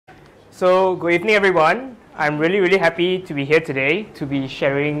So good evening, everyone. I'm really happy to be here today to be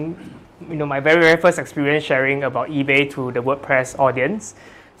sharing, my very first experience sharing about eBay to the WordPress audience.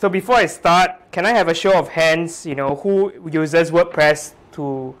 So before I start, can I have a show of hands? Who uses WordPress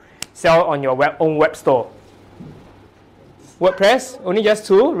to sell on your own web store? WordPress? Only just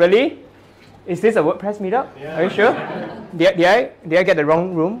 2? Really? Is this a WordPress meetup? Yeah. Are you sure? Did I get the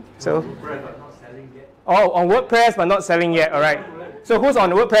wrong room? So. Oh, on WordPress but not selling yet. All right. So who's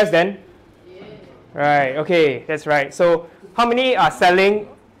on WordPress then? Yeah. Right. Okay, that's right. So how many are selling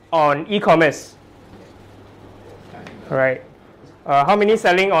on eCommerce? All right. How many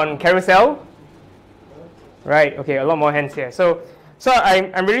selling on Carousel? Right. Okay, a lot more hands here. So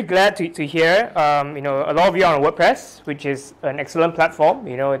I'm really glad to hear. A lot of you are on WordPress, which is an excellent platform.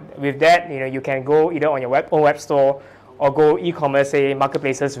 With that, you can go either on your own web store or go e-commerce, say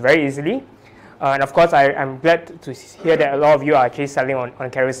marketplaces, very easily. And of course, I'm glad to hear that a lot of you are actually selling on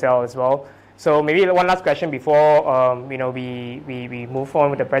Carousel as well. So maybe one last question before we move on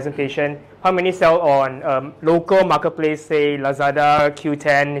with the presentation. How many sell on local marketplace, say Lazada,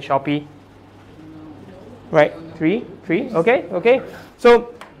 Q10, Shopee? Right, three. Okay.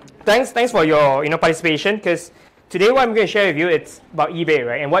 So thanks for your participation, because today what I'm going to share with you, it's about eBay,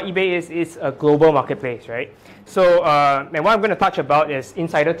 right? And what eBay is a global marketplace, right? So and what I'm going to touch about is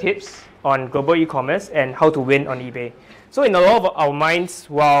insider tips on global e-commerce and how to win on eBay. So in a lot of our minds,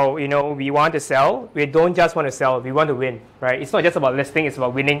 while we want to sell, we don't just want to sell, we want to win, right? It's not just about listing, it's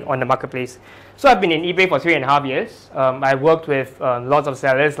about winning on the marketplace. So I've been in eBay for 3.5 years. I worked with lots of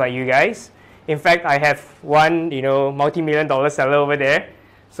sellers like you guys. In fact, I have one multi-million-dollar seller over there.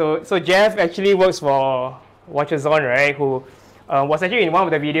 So Jeff actually works for Watches On, right? Who was actually in one of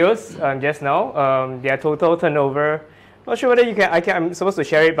the videos just now. Their total turnover, not sure whether I'm supposed to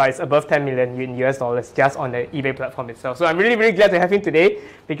share it, but it's above 10 million in US dollars just on the eBay platform itself. So I'm really glad to have him today,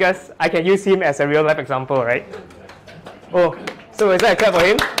 because I can use him as a real life example, right? Oh, so is that a clap for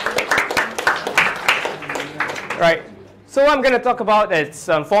him? Right. So what I'm going to talk about is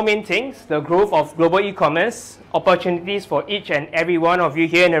 4 main things: the growth of global e-commerce, opportunities for each and every one of you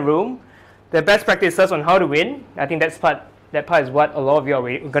here in the room, the best practices on how to win. I think that part is what a lot of you are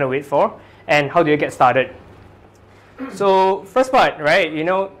going to wait for, and how do you get started. So first part, right?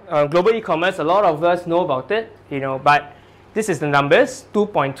 Global e-commerce, a lot of us know about it, but this is the numbers: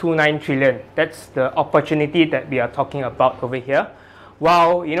 2.29 trillion. That's the opportunity that we are talking about over here.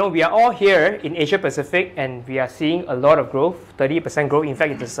 While we are all here in Asia Pacific and we are seeing a lot of growth, 30% growth. In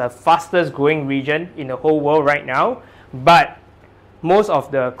fact, it is the fastest growing region in the whole world right now. But most of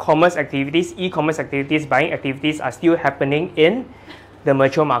the commerce activities, e-commerce activities, buying activities are still happening in the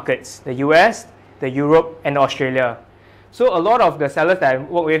mature markets, the US, the Europe, and Australia. So a lot of the sellers that I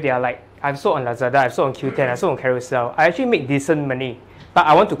work with, they are like, I've sold on Lazada, I've sold on Q10, I've sold on Carousel. I actually make decent money, but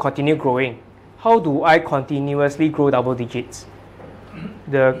I want to continue growing. How do I continuously grow double digits?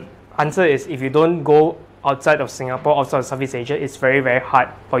 The answer is, if you don't go outside of Singapore, outside of Southeast Asia, it's very hard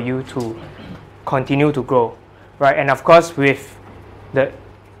for you to continue to grow, right? And of course, with the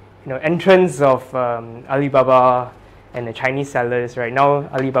entrance of Alibaba and the Chinese sellers, right now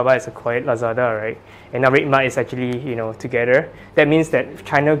Alibaba has acquired Lazada, right? And now RedMart is actually together. That means that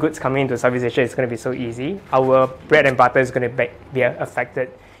China goods coming into Southeast Asia is going to be so easy. Our bread and butter is going to be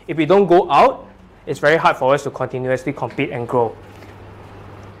affected. If we don't go out, it's very hard for us to continuously compete and grow.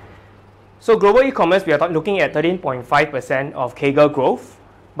 So global e-commerce, we are looking at 13.5% of CAGR growth,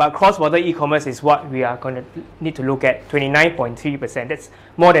 but cross-border e-commerce is what we are going to need to look at, 29.3%. That's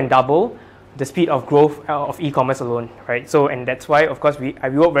more than double the speed of growth of e-commerce alone, right? So, and that's why, of course, we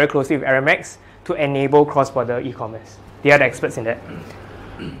work very closely with Aramex to enable cross-border e-commerce. They are the experts in that.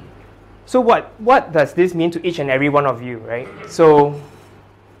 So what does this mean to each and every one of you, right? So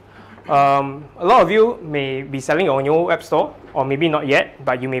a lot of you may be selling on your own web store, or maybe not yet,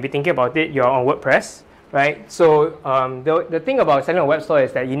 but you may be thinking about it. You're on WordPress, right? So the thing about selling on a web store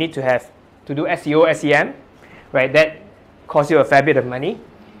is that you need to do SEO, SEM, right? That costs you a fair bit of money.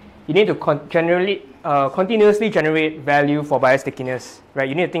 You need to continuously generate value for buyer stickiness, right?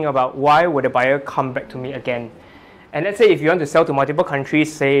 You need to think about, why would a buyer come back to me again? And let's say if you want to sell to multiple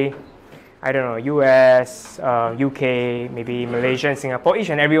countries, say, I don't know, US, UK, maybe Malaysia and Singapore, each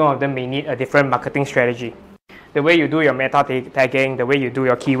and every one of them may need a different marketing strategy. The way you do your meta tagging, the way you do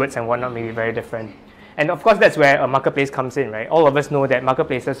your keywords and whatnot may be very different. And of course, that's where a marketplace comes in, right? All of us know that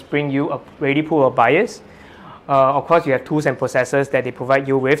marketplaces bring you a ready pool of buyers. Of course, you have tools and processes that they provide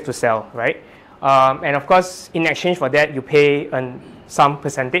you with to sell, right? And of course, in exchange for that, you pay some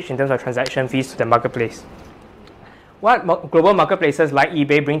percentage in terms of transaction fees to the marketplace. What global marketplaces like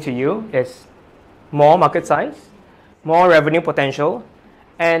eBay bring to you is more market size, more revenue potential,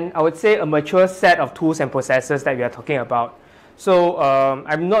 and I would say a mature set of tools and processes that we are talking about. So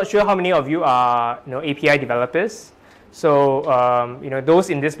I'm not sure how many of you are API developers. So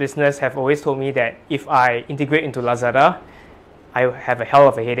those in this business have always told me that if I integrate into Lazada, I have a hell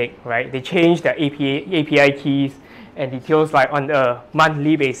of a headache, right? They change the API keys and details like on a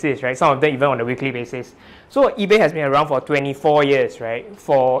monthly basis, right? Some of them even on a weekly basis. So eBay has been around for 24 years, right?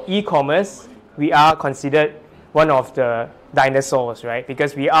 For e-commerce, we are considered one of the dinosaurs, right?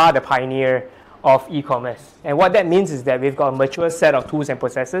 Because we are the pioneer of e-commerce. And what that means is that we've got a mature set of tools and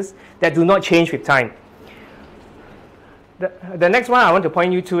processes that do not change with time. The next one I want to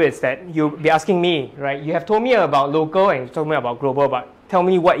point you to is that you'll be asking me, right? You have told me about local and you told me about global, but tell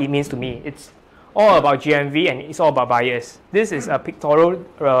me what it means to me. It's all about GMV and it's all about buyers. This is a pictorial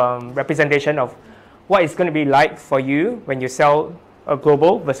representation of what it's going to be like for you when you sell a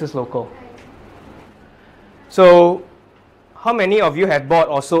global versus local. So, how many of you have bought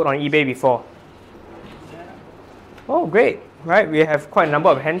or sold on eBay before? Oh, great, right? We have quite a number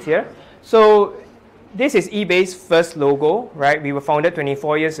of hands here. So, this is eBay's first logo, right? We were founded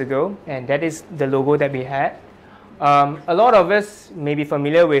 24 years ago, and that is the logo that we had. A lot of us may be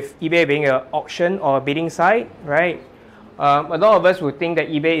familiar with eBay being an auction or a bidding site, right? A lot of us would think that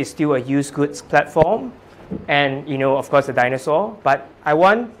eBay is still a used goods platform, and of course, a dinosaur. But I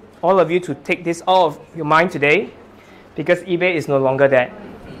want all of you to take this out of your mind today, because eBay is no longer that.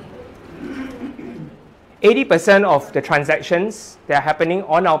 80% of the transactions that are happening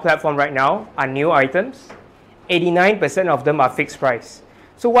on our platform right now are new items. 89% of them are fixed price.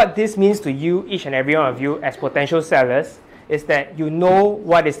 So what this means to you, each and every one of you as potential sellers, is that you know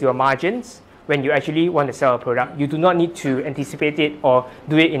what is your margins when you actually want to sell a product. You do not need to anticipate it or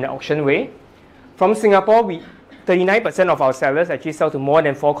do it in an auction way. From Singapore, 39% of our sellers actually sell to more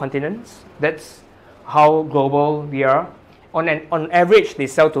than 4 continents. That's how global we are. On average, they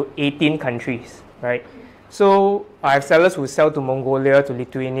sell to 18 countries, right? So I have sellers who sell to Mongolia, to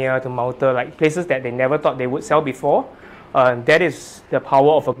Lithuania, to Malta, like places that they never thought they would sell before. That is the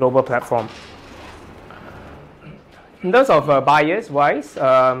power of a global platform. In terms of buyers-wise,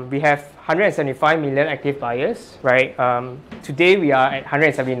 we have 175 million active buyers, right? Today we are at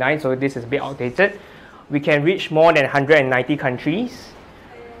 179, so this is a bit outdated. We can reach more than 190 countries.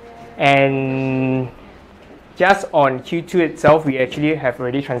 And just on Q2 itself, we actually have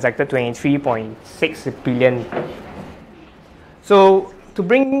already transacted 23.6 billion. So to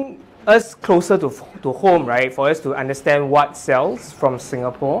bring us closer to home, right, for us to understand what sells from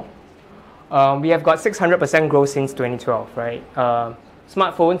Singapore, we have got 600% growth since 2012, right?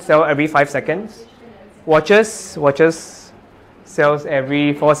 Smartphones sell every 5 seconds. Watches sells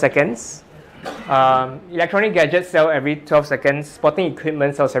every 4 seconds. Electronic gadgets sell every 12 seconds. Sporting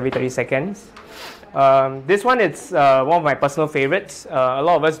equipment sells every 30 seconds. This one is one of my personal favorites. A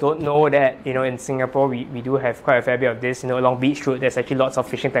lot of us don't know that in Singapore we do have quite a fair bit of this. Along Beach Road, there's actually lots of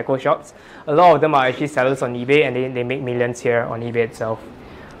fishing tackle shops. A lot of them are actually sellers on eBay, and they make millions here on eBay itself.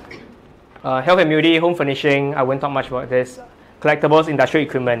 Health and beauty, home furnishing, I won't talk much about this. Collectibles, industrial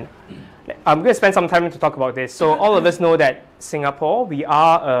equipment. I'm going to spend some time to talk about this. So all of us know that Singapore, we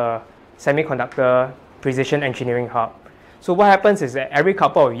are a semiconductor precision engineering hub. So what happens is that every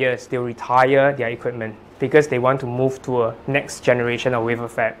couple of years, they'll retire their equipment because they want to move to a next generation of wafer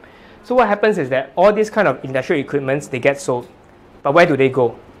fab. So what happens is that all these kind of industrial equipments, they get sold. But where do they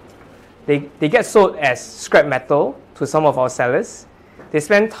go? They get sold as scrap metal to some of our sellers. They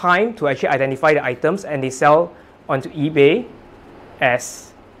spend time to actually identify the items and they sell onto eBay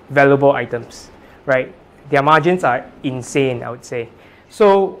as valuable items, right? Their margins are insane, I would say.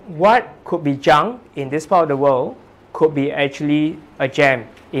 So what could be junk in this part of the world could be actually a gem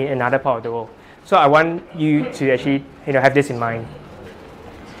in another part of the world. So I want you to actually have this in mind.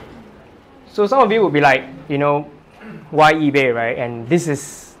 So some of you will be like, why eBay, right? And this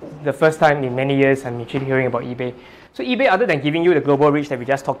is the first time in many years I'm actually hearing about eBay. So eBay, other than giving you the global reach that we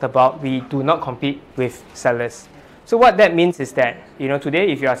just talked about, we do not compete with sellers. So what that means is that,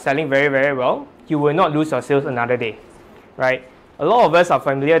 today if you are selling very, very well, you will not lose your sales another day, right? A lot of us are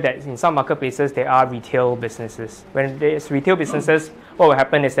familiar that in some marketplaces, there are retail businesses. When there's retail businesses, what will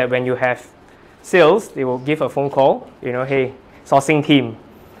happen is that when you have sales, they will give a phone call, hey, sourcing team,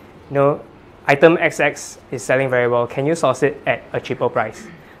 item XX is selling very well. Can you source it at a cheaper price?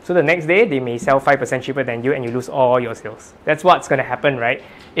 So the next day, they may sell 5% cheaper than you and you lose all your sales. That's what's going to happen, right?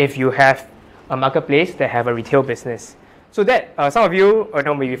 If you have a marketplace that have a retail business. So that, some of you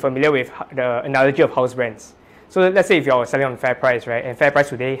may be familiar with the analogy of house brands. So let's say if you're selling on FairPrice, right? And FairPrice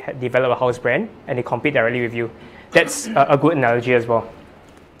today develop a house brand and they compete directly with you. That's a good analogy as well.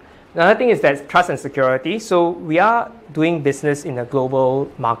 Another thing is that trust and security. So we are doing business in a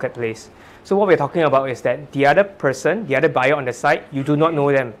global marketplace. So what we're talking about is that the other person, the other buyer on the site, you do not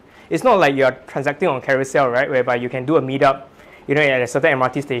know them. It's not like you're transacting on carousel, right? Whereby you can do a meetup, you know, at a certain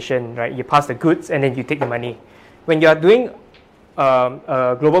MRT station, right? You pass the goods and then you take the money. When you're doing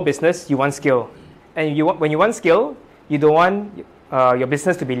a global business, you want scale. And when you want scale, you don't want your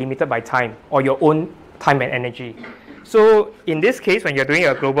business to be limited by time or your own time and energy. So in this case, when you're doing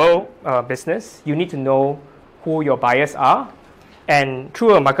a global business, you need to know who your buyers are. And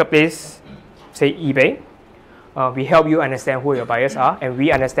through a marketplace, say eBay, we help you understand who your buyers are, and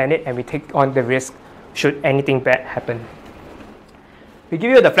we understand it, and we take on the risk should anything bad happen. We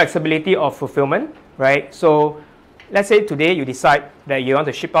give you the flexibility of fulfillment, right? So let's say today you decide that you want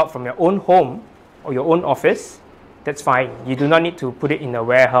to ship out from your own home or your own office. That's fine. You do not need to put it in a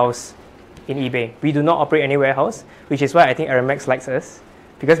warehouse in eBay. We do not operate any warehouse, which is why I think Aramex likes us,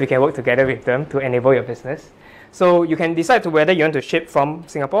 because we can work together with them to enable your business. So you can decide to whether you want to ship from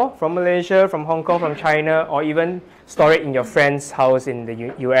Singapore, from Malaysia, from Hong Kong, from China, or even store it in your friend's house in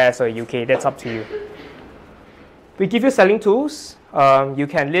the US or UK. That's up to you. We give you selling tools. You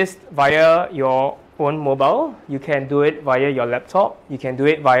can list via your own mobile. You can do it via your laptop. You can do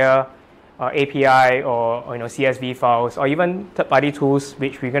it via API or CSV files, or even third-party tools,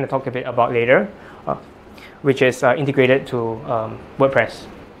 which we're going to talk a bit about later, which is integrated to WordPress.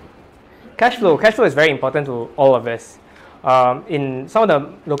 Cash flow is very important to all of us. In some of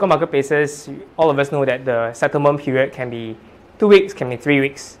the local marketplaces, all of us know that the settlement period can be 2 weeks, can be 3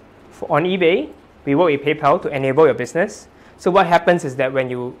 weeks. On eBay, we work with PayPal to enable your business. So what happens is that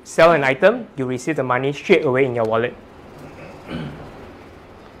when you sell an item, you receive the money straight away in your wallet.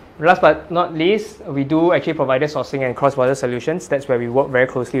 Last but not least, we do actually provide sourcing and cross-border solutions. That's where we work very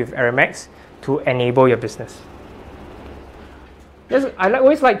closely with Aramex to enable your business. I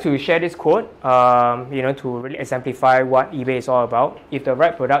always like to share this quote, to really exemplify what eBay is all about. If the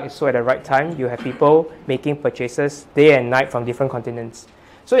right product is sold at the right time, you have people making purchases day and night from different continents.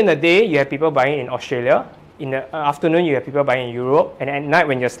 So in the day, you have people buying in Australia. In the afternoon, you have people buying in Europe. And at night,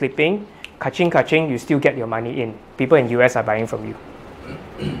 when you're sleeping, kaching, you still get your money in. People in US are buying from you.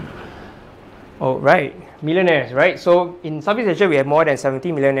 Oh, right. Millionaires, right? So in Southeast Asia, we have more than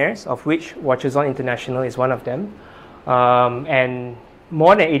 70 millionaires, of which Watches On International is one of them. And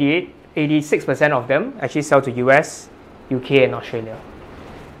more than 86% of them actually sell to US, UK, and Australia.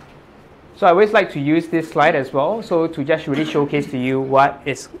 So I always like to use this slide as well, so to just really showcase to you what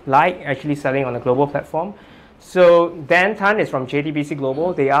it's like actually selling on a global platform. So Dan Tan is from JTBC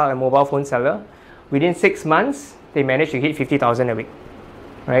Global. They are a mobile phone seller. Within 6 months, they managed to hit 50,000 a week,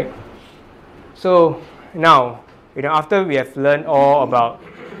 right? So now, after we have learned all about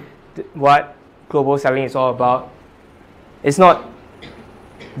what global selling is all about, it's not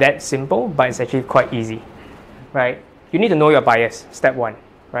that simple, but it's actually quite easy, right? You need to know your buyers, step one,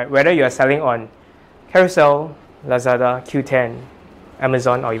 right? Whether you are selling on Carousel, Lazada, Q10,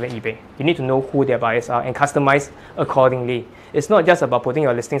 Amazon, or even eBay. You need to know who their buyers are and customize accordingly. It's not just about putting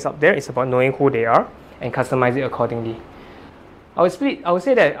your listings up there, it's about knowing who they are and customize it accordingly. I would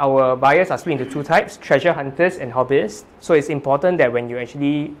say that our buyers are split into two types, treasure hunters and hobbyists. So it's important that when you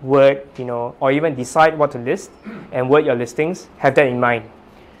actually word, or even decide what to list and word your listings, have that in mind.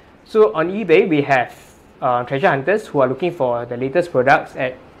 So on eBay, we have treasure hunters who are looking for the latest products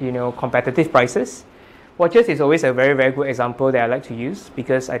at, competitive prices. Watches is always a very, very good example that I like to use,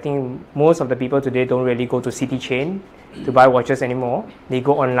 because I think most of the people today don't really go to City Chain to buy watches anymore. They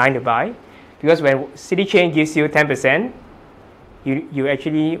go online to buy, because when City Chain gives you 10%, you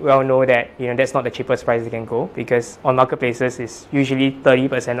actually well know that that's not the cheapest price you can go, because on marketplaces it's usually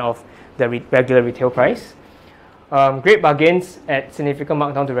 30% of the regular retail price. Great bargains at significant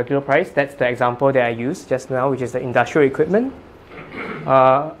markdown to regular price. That's the example that I used just now, which is the industrial equipment.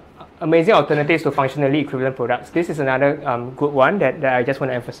 Amazing alternatives to functionally equivalent products. This is another good one that I just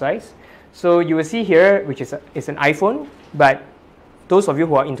want to emphasize. So you will see here, which is it's an iPhone, but those of you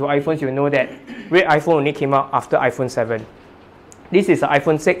who are into iPhones, you know that red iPhone only came out after iPhone 7. This is the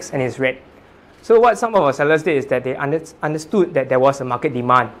iPhone 6 and it's red. So what some of our sellers did is that they understood that there was a market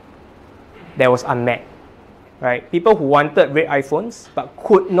demand that was unmet, right? People who wanted red iPhones but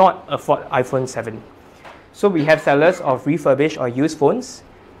could not afford iPhone 7. So we have sellers of refurbished or used phones.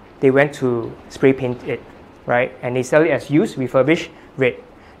 They went to spray paint it, right? And they sell it as used, refurbished, red.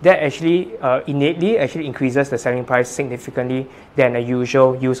 That actually innately increases the selling price significantly than a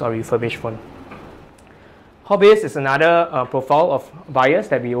usual used or refurbished phone. Hobbyists is another profile of buyers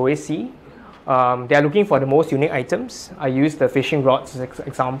that we always see. They are looking for the most unique items. I use the fishing rods as an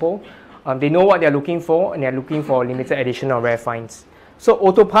example. They know what they're looking for, and they're looking for limited edition or rare finds. So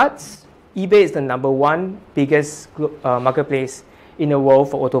auto parts, eBay is the #1 biggest marketplace in the world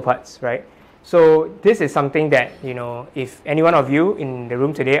for auto parts, right? So this is something that, if any one of you in the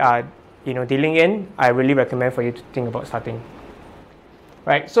room today are, dealing in, I really recommend for you to think about starting.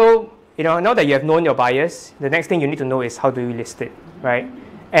 Right, so, now that you have known your buyers, the next thing you need to know is how do you list it, right?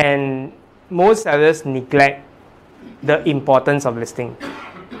 And most sellers neglect the importance of listing.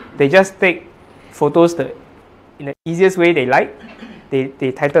 They just take photos in the easiest way they like,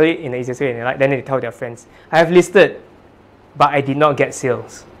 they title it in the easiest way they like, then they tell their friends, I have listed, but I did not get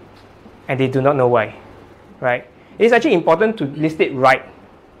sales. And they do not know why, right? It's actually important to list it right?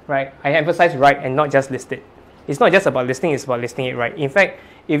 I emphasize right and not just list it. It's not just about listing, it's about listing it right. In fact,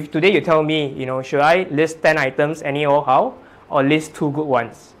 if today you tell me, should I list 10 items anyhow how, or list 2 good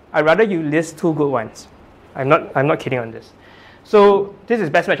ones? I'd rather you list 2 good ones. I'm not kidding on this. So this is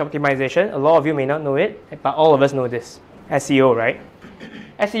best match optimization. A lot of you may not know it, but all of us know this. SEO, right?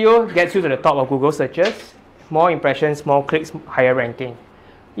 SEO gets you to the top of Google searches, more impressions, more clicks, higher ranking.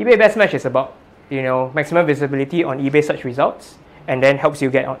 eBay Best Match is about, maximum visibility on eBay search results, and then helps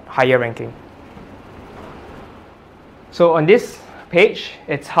you get higher ranking. So on this page,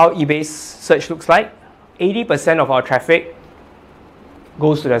 it's how eBay's search looks like. 80% of our traffic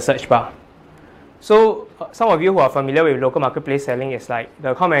goes to the search bar. So some of you who are familiar with local marketplace selling, is like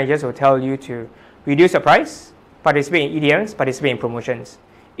the account managers will tell you to reduce your price, participate in EDMs, participate in promotions.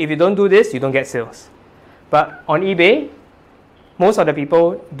 If you don't do this, you don't get sales. But on eBay, most of the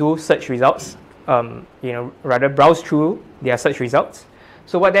people do search results, rather browse through their search results.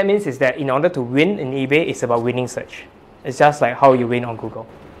 So what that means is that in order to win in eBay, it's about winning search. It's just like how you win on Google.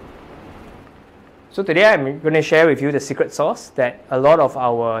 So today I'm going to share with you the secret sauce that a lot of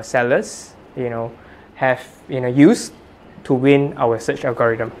our sellers, have used to win our search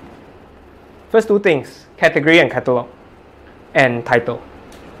algorithm. First 2 things: category and catalog, and title.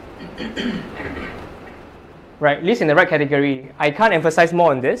 Right, list in the right category. I can't emphasize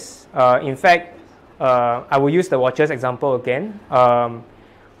more on this. In fact, I will use the watches example again.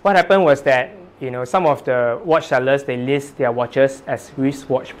 What happened was that, some of the watch sellers, they list their watches as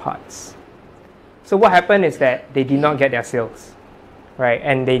wristwatch parts. So what happened is that they did not get their sales, right?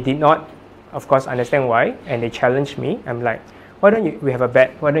 And they did not, of course, understand why, and they challenged me. I'm like, why don't we have a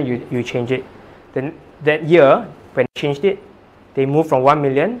bet? Why don't you change it? Then that year, when they changed it, they moved from 1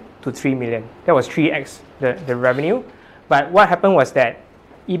 million to 3 million. That was 3x the revenue. But what happened was that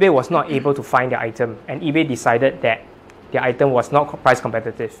eBay was not able to find the item, and eBay decided that the item was not price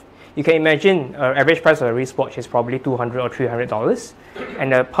competitive. You can imagine average price of a wristwatch is probably $200 or $300,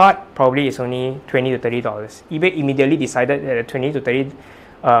 and the part probably is only $20 to $30. eBay immediately decided that the $20 to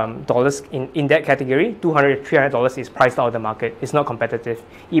 $30 in that category, $200 to $300 is priced out of the market. It's not competitive.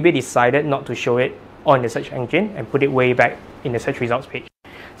 eBay decided not to show it on the search engine and put it way back in the search results page.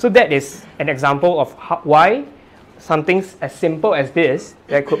 So that is an example of why something as simple as this,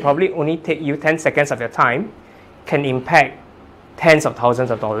 that could probably only take you 10 seconds of your time, can impact tens of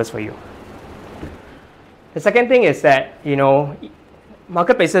thousands of dollars for you. The second thing is that,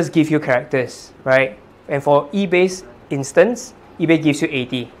 marketplaces give you characters, right? And for eBay's instance, eBay gives you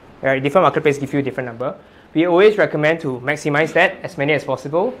 80, right? Different marketplaces give you a different number. We always recommend to maximize that, as many as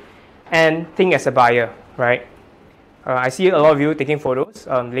possible, and think as a buyer, right? I see a lot of you taking photos.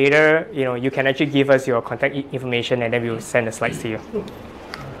 Later, you can actually give us your contact information, and then we will send the slides to you.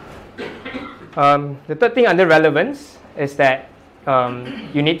 The third thing under relevance is that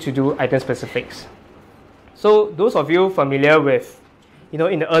you need to do item specifics. So those of you familiar with,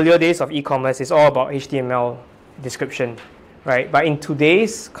 in the earlier days of e-commerce, it's all about HTML description, right? But in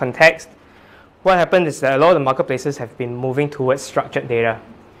today's context, what happened is that a lot of the marketplaces have been moving towards structured data.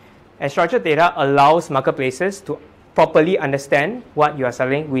 And structured data allows marketplaces to properly understand what you are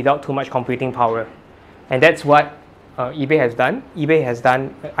selling without too much computing power. And that's what eBay has done. eBay has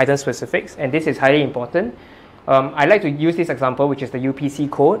done item specifics, and this is highly important. I like to use this example, which is the UPC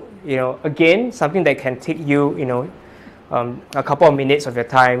code. Again, something that can take you, a couple of minutes of your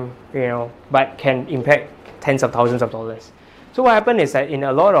time, but can impact tens of thousands of dollars. So what happened is that in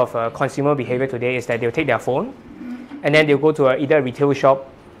a lot of consumer behavior today is that they'll take their phone, and then they'll go to either a retail shop,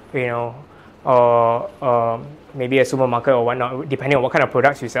 or maybe a supermarket or whatnot, depending on what kind of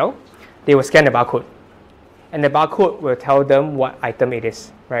products you sell. They will scan the barcode, and the barcode will tell them what item it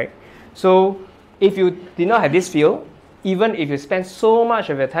is, right? So if you did not have this field, even if you spend so much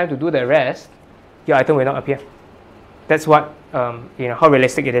of your time to do the rest, your item will not appear. That's what, how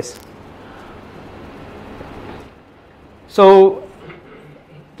realistic it is. So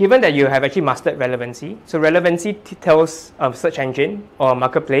given that you have actually mastered relevancy, so relevancy tells a search engine or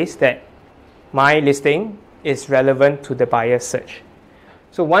marketplace that my listing is relevant to the buyer's search.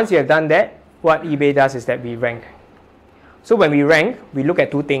 So once you have done that, what eBay does is that we rank. So when we rank, we look at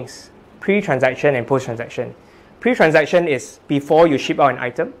two things, pre-transaction and post-transaction. Pre-transaction is before you ship out an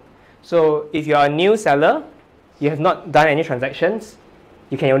item. So if you are a new seller, you have not done any transactions,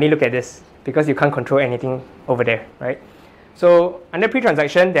 you can only look at this because you can't control anything over there, right? So under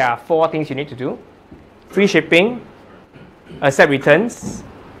pre-transaction, there are 4 things you need to do. Free shipping, accept returns.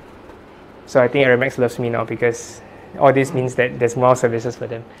 So I think Arimax loves me now because all this means that there's more services for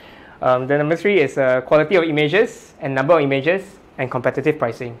them. The number 3 is quality of images and number of images and competitive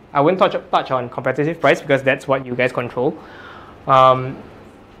pricing. I won't touch on competitive price because that's what you guys control.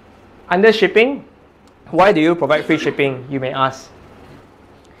 Under shipping, why do you provide free shipping, you may ask.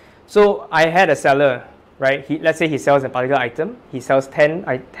 So I had a seller, right? Let's say he sells a particular item. He sells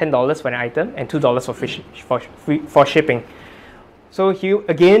 $10 for an item and $2 for shipping. So he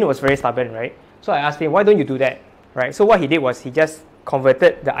again was very stubborn, right? So I asked him, why don't you do that, right? So what he did was he just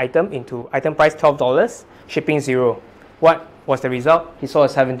converted the item into item price $12, shipping 0. What was the result? He saw a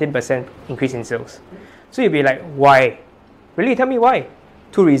 17% increase in sales. So you'd be like, why? Really, tell me why?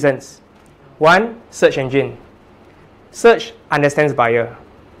 2 reasons. 1, search engine. Search understands buyer.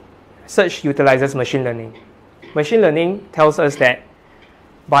 Search utilizes machine learning. Machine learning tells us that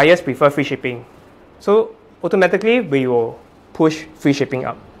buyers prefer free shipping. So automatically, we will push free shipping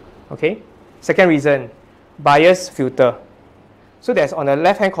up. Okay. Second reason, buyers filter. So there's on the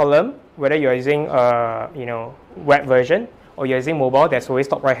left-hand column, whether you're using web version or you're using mobile, there's always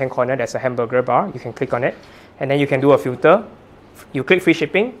top right-hand corner, there's a hamburger bar. You can click on it, and then you can do a filter. You click free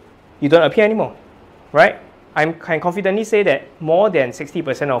shipping, you don't appear anymore, right? I can confidently say that more than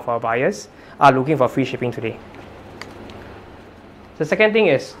 60% of our buyers are looking for free shipping today. The second thing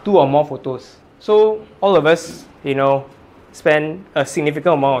is 2 or more photos. So all of us, spend a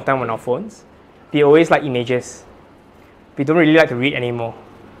significant amount of time on our phones. We always like images. We don't really like to read anymore,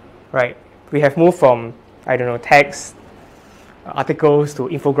 right? We have moved from, text, articles to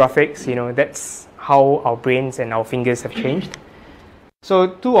infographics. That's how our brains and our fingers have changed. So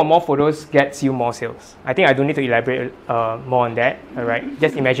 2 or more photos gets you more sales. I think I don't need to elaborate more on that. All right,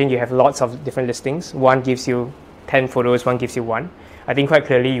 just imagine you have lots of different listings. One gives you 10 photos, one gives you 1. I think quite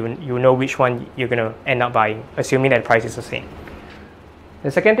clearly you know which one you're going to end up buying, assuming that the price is the same.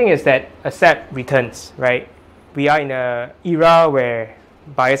 The second thing is that accept returns, right? We are in an era where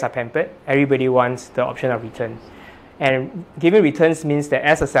buyers are pampered. Everybody wants the option of return. And giving returns means that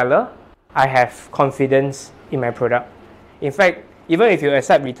as a seller, I have confidence in my product. In fact, even if you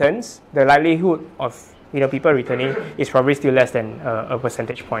accept returns, the likelihood of people returning is probably still less than a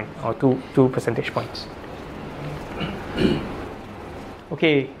percentage point or two percentage points.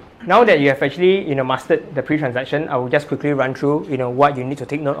 Okay, now that you have actually mastered the pre-transaction, I will just quickly run through what you need to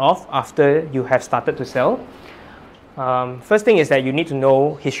take note of after you have started to sell. First thing is that you need to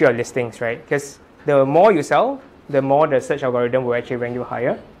know history of listings, right? Because the more you sell, the more the search algorithm will actually rank you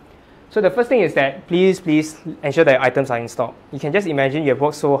higher. So the first thing is that please ensure that your items are in stock. You can just imagine you have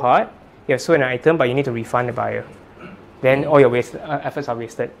worked so hard, you have sold an item, but you need to refund the buyer. Then all your efforts are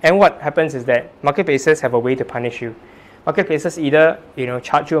wasted. And what happens is that marketplaces have a way to punish you. Marketplaces either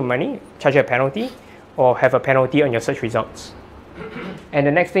charge you money, charge you a penalty, or have a penalty on your search results. And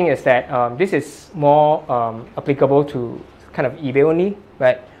the next thing is that this is more applicable to kind of eBay only,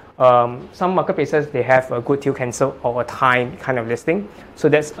 but some marketplaces, they have a good till cancel or a time kind of listing. So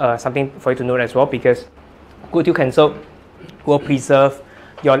that's something for you to note as well, because good till cancel will preserve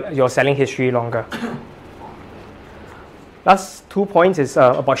your selling history longer. Last 2 points is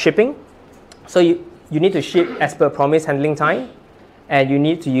about shipping. So you need to ship as per promised handling time, and you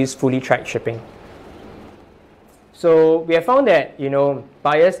need to use fully tracked shipping. So we have found that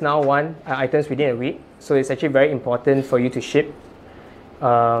buyers now want items within a week. So it's actually very important for you to ship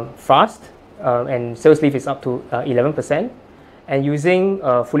fast, and sales leave is up to 11%. And using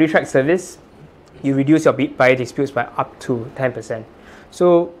fully tracked service, you reduce your buyer disputes by up to 10%.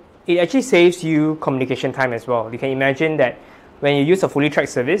 So it actually saves you communication time as well. You can imagine that when you use a fully tracked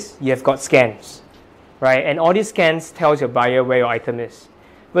service, you have got scans, right? And all these scans tells your buyer where your item is.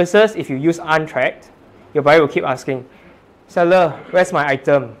 Versus if you use untracked, your buyer will keep asking, seller, where's my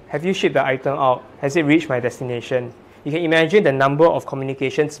item? Have you shipped the item out? Has it reached my destination? You can imagine the number of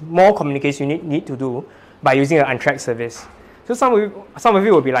more communication you need to do by using an untracked service. So some of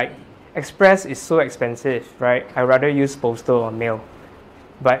you will be like, Express is so expensive, right? I'd rather use postal or mail.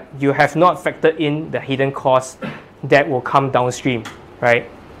 But you have not factored in the hidden costs that will come downstream, right?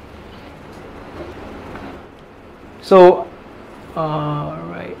 So,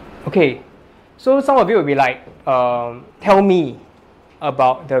 right, okay. So some of you will be like, tell me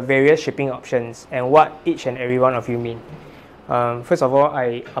about the various shipping options and what each and every one of you mean. First of all,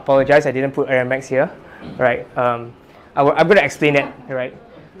 I apologize I didn't put RMX here, right? I'm going to explain it, right?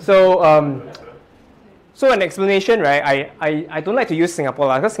 So an explanation, right? I don't like to use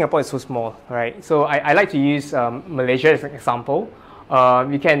Singapore because Singapore is so small, right? So I like to use Malaysia as an example.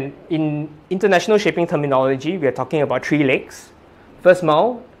 You can, in international shipping terminology, we are talking about 3 legs: first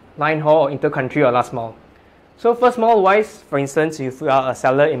mile, line haul, or inter-country, or last mile. So first mile wise, for instance, if you are a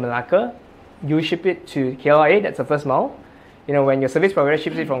seller in Malacca, you ship it to KLIA, that's the first mile. You know, when your service provider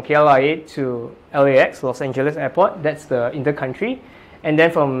ships it from KLIA to LAX, Los Angeles Airport, that's the inter-country. And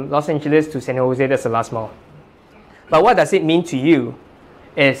then from Los Angeles to San Jose, that's the last mile. But what does it mean to you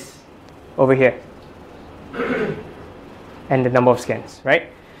is over here. And the number of scans, right?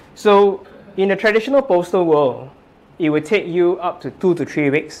 So in the traditional postal world, it would take you up to 2 to 3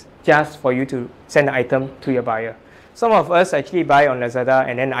 weeks just for you to send the item to your buyer. Some of us actually buy on Lazada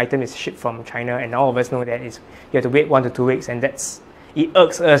and then the item is shipped from China, and all of us know that you have to wait 1 to 2 weeks, and it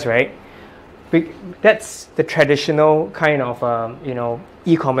irks us, right? That's the traditional kind of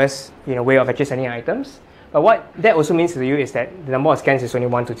e-commerce way of actually sending items. But what that also means to you is that the number of scans is only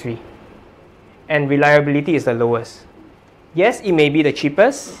 1 to 3, and reliability is the lowest. Yes, it may be the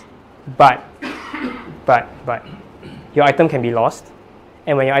cheapest, but your item can be lost,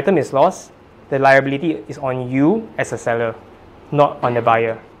 and when your item is lost, the liability is on you as a seller, not on the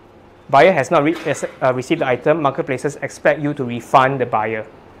buyer. Buyer has not received the item. Marketplaces expect you to refund the buyer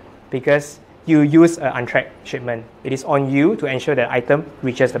because you use an untracked shipment. It is on you to ensure that item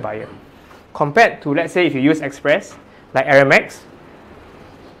reaches the buyer. Compared to, let's say, if you use Express, like RMX,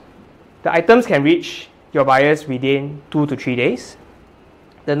 the items can reach your buyers within 2 to 3 days.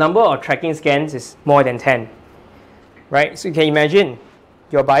 The number of tracking scans is more than 10, right? So you can imagine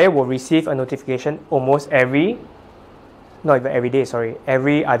your buyer will receive a notification almost every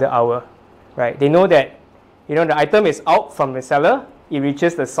other hour, right? They know that, the item is out from the seller, it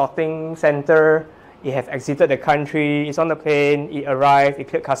reaches the sorting center, it has exited the country, it's on the plane, it arrived, it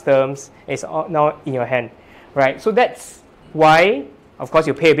cleared customs, it's now in your hand, right? So that's why, of course,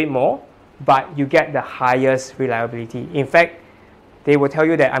 you pay a bit more, but you get the highest reliability. In fact, they will tell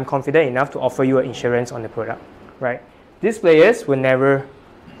you that I'm confident enough to offer you an insurance on the product, right? These players will never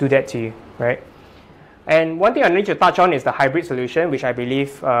do that to you, right? And one thing I need to touch on is the hybrid solution, which I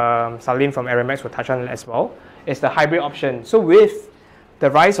believe Salim from RMX will touch on as well, is the hybrid option. So with the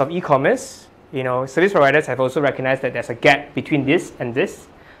rise of e-commerce, service providers have also recognized that there's a gap between this and this.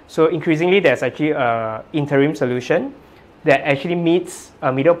 So increasingly, there's actually an interim solution that actually meets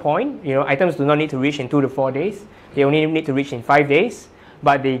a middle point. Items do not need to reach in 2 to 4 days. They only need to reach in 5 days,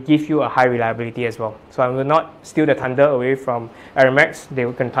 but they give you a high reliability as well. So I will not steal the thunder away from RMX.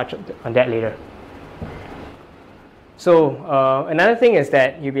 They can touch on that later. So another thing is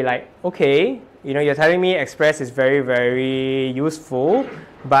that you'll be like, okay, you're telling me Express is very, very useful,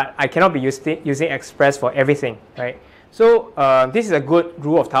 but I cannot be using Express for everything, right? So this is a good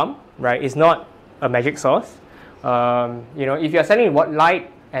rule of thumb, right? It's not a magic sauce. If you're selling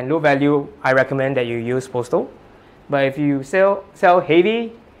light and low value, I recommend that you use postal. But if you sell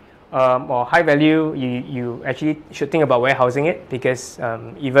heavy or high value, you actually should think about warehousing it, because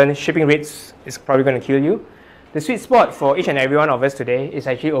even shipping rates is probably going to kill you. The sweet spot for each and every one of us today is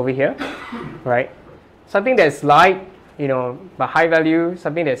actually over here, right? Something that's light, but high value,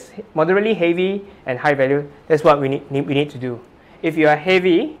 something that's moderately heavy and high value, that's what we need to do. If you are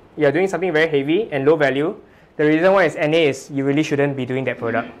heavy, you're doing something very heavy and low value, the reason why it's NA is you really shouldn't be doing that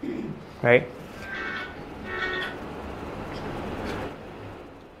product, right?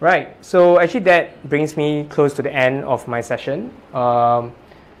 Right, so actually that brings me close to the end of my session.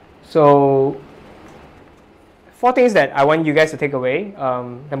 So 4 things that I want you guys to take away.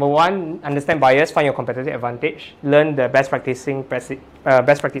 Number 1, understand buyers, find your competitive advantage, learn the best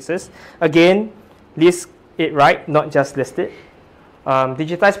practices. Again, list it right, not just list it.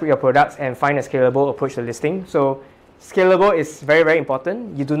 Digitize your products and find a scalable approach to listing. So scalable is very, very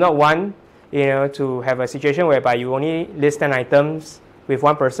important. You do not want to have a situation whereby you only list 10 items with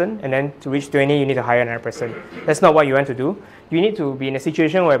 1 person, and then to reach 20, you need to hire another person. That's not what you want to do. You need to be in a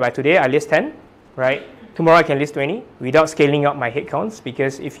situation whereby today I list 10, right? Tomorrow I can list 20 without scaling up my headcounts,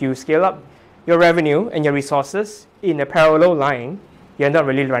 because if you scale up your revenue and your resources in a parallel line, you're not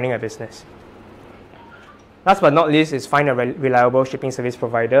really running a business. Last but not least is find a reliable shipping service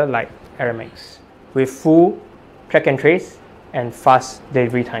provider like RMX with full track and trace and fast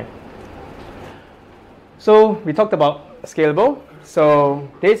delivery time. So we talked about scalable. So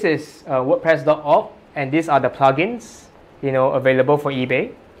this is WordPress.org, and these are the plugins available for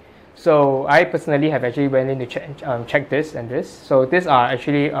eBay. So I personally have actually went in to check this and this. So these are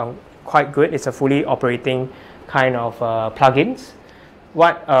actually quite good. It's a fully operating kind of plugins.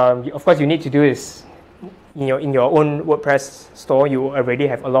 What of course you need to do is in your own WordPress store, you already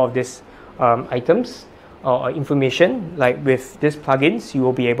have a lot of these items or information. Like with these plugins, you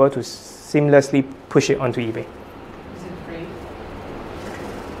will be able to seamlessly push it onto eBay. Is it free?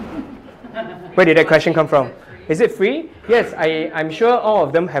 Where did that question come from? Is it free? Yes, I'm sure all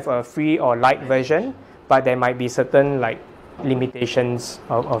of them have a free or light version, but there might be certain like limitations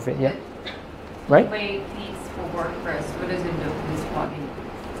of it. Yeah, right. eBay fees for WordPress. What does it do? This plugin?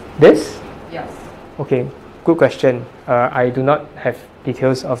 This? Yes. Okay, good question. I do not have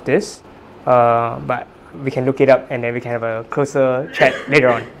details of this, but we can look it up and then we can have a closer chat later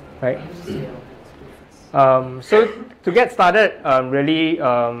on, right? So to get started, really,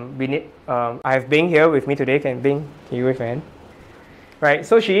 we need. I have Bing here with me today. Can you wave your hand? Right.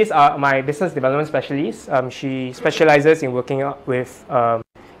 So she is my business development specialist. She specializes in working with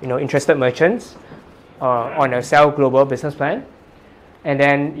interested merchants on a Sell Global business plan, and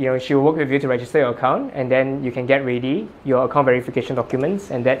then she will work with you to register your account, and then you can get ready your account verification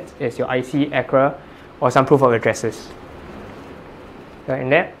documents, and that is your IC, ACRA, or some proof of addresses.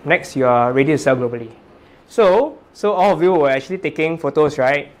 And then next, you are ready to sell globally. So all of you were actually taking photos,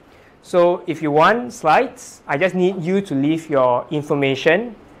 right? So if you want slides, I just need you to leave your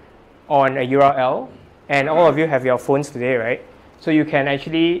information on a URL, and all of you have your phones today, right? So you can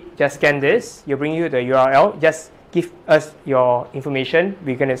actually just scan this, you bring you the URL, just give us your information,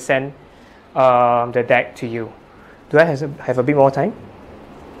 we're going to send the deck to you. Do I have a bit more time?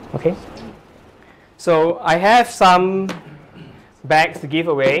 Okay. So I have some bags to give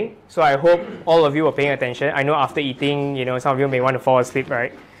away, so I hope all of you are paying attention. I know after eating, some of you may want to fall asleep,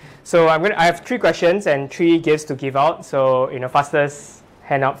 right? So I have 3 questions and 3 gifts to give out. So fastest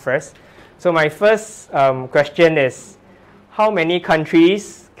hand up first. So my first question is, how many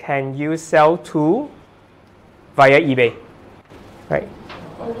countries can you sell to via eBay? Right?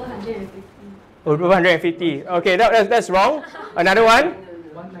 Over 150. Over 150. Okay, that's wrong. Another one?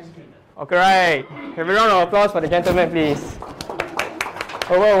 190. Okay, right. Have a round of applause for the gentleman, please.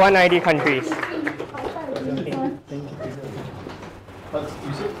 Over 190 countries. But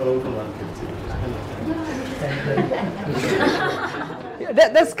you said over 150.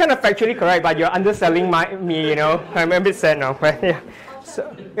 That's kind of factually correct, but you're underselling me, I'm a bit sad now. But yeah.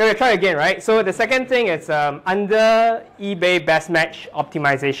 So we'll try again, right? So the second thing is under eBay Best Match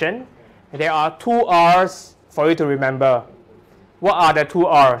Optimization, there are 2 R's for you to remember. What are the 2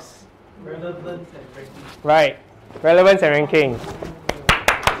 R's? Relevance and ranking. Right. Relevance and ranking.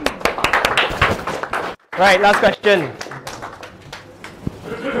 Right, last question.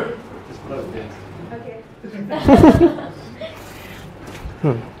 Okay.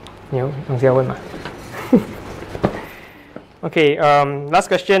 你有东西要问吗？ Okay, last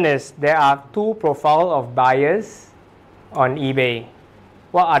question is, there are 2 profiles of buyers on eBay.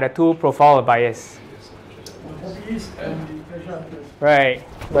 What are the 2 profiles of buyers? Hobbies and the cash outlets. Right,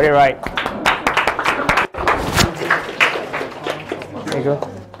 got it right. There you go.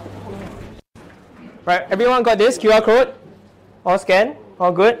 Right, everyone got this QR code? All scanned?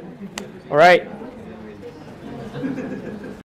 All good? All right.